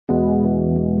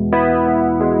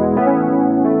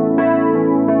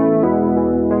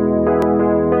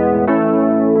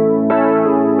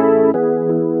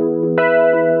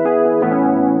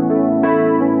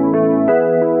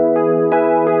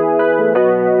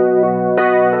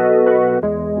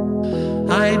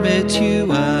met you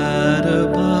at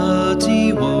a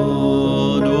party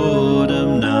one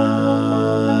autumn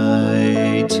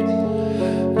night.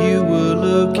 You were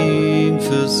looking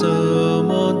for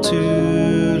someone to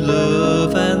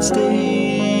love and stay.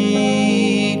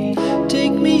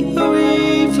 Take me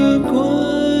away from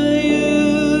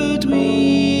quiet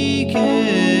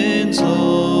weekends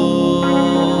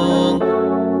long.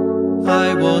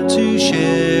 I want to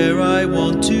share, I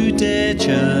want to dare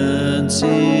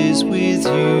chances with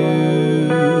you.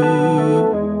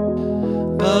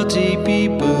 Party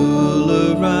people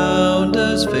around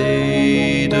us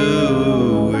fade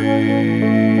away.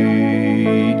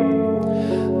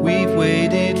 We've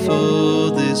waited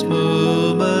for this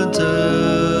moment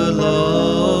a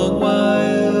long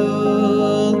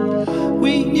while.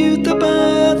 We knew the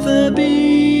path that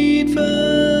we'd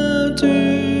found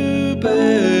to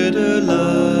better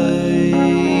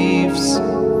lives.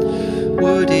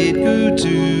 Would it go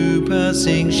to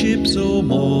passing ships or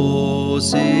more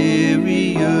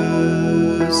serious?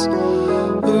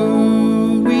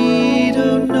 Oh, we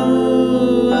don't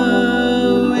know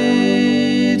how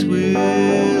it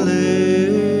will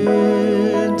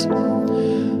end,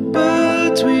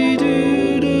 but we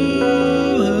do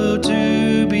know how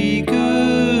to be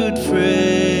good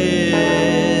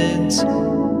friends.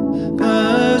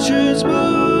 Passion's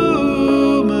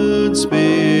moments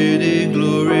spent in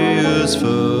glorious fun.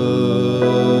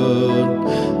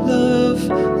 Love,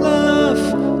 laugh,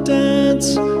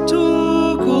 dance,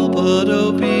 talk, all part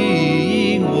of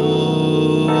being one.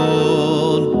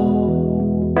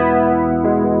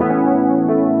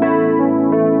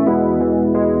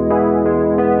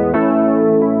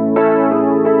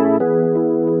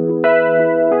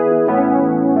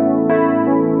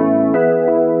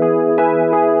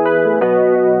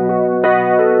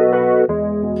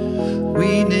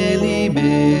 We nearly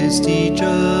missed each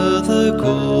other,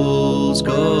 calls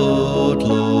got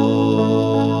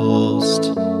lost.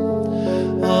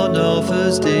 On our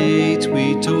first date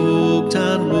we talked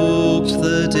and walked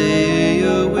the day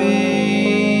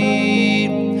away.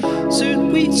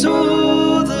 Soon we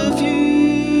saw the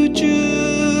future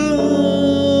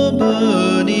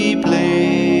harmony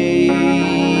play.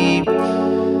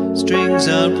 Strings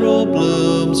and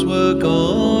problems were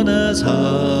gone as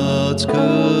hearts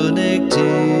connected.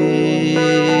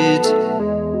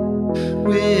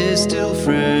 We're still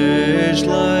fresh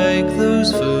like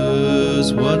those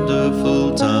first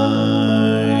wonderful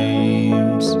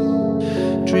times,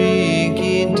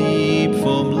 drinking deep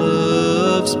from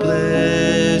love's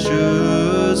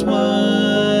pleasures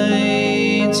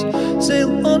wines.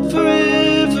 Sail on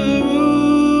forever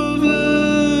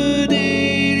over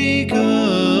daily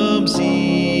calm seas.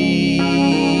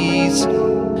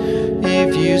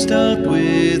 If you start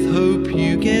with hope,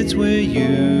 you get where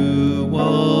you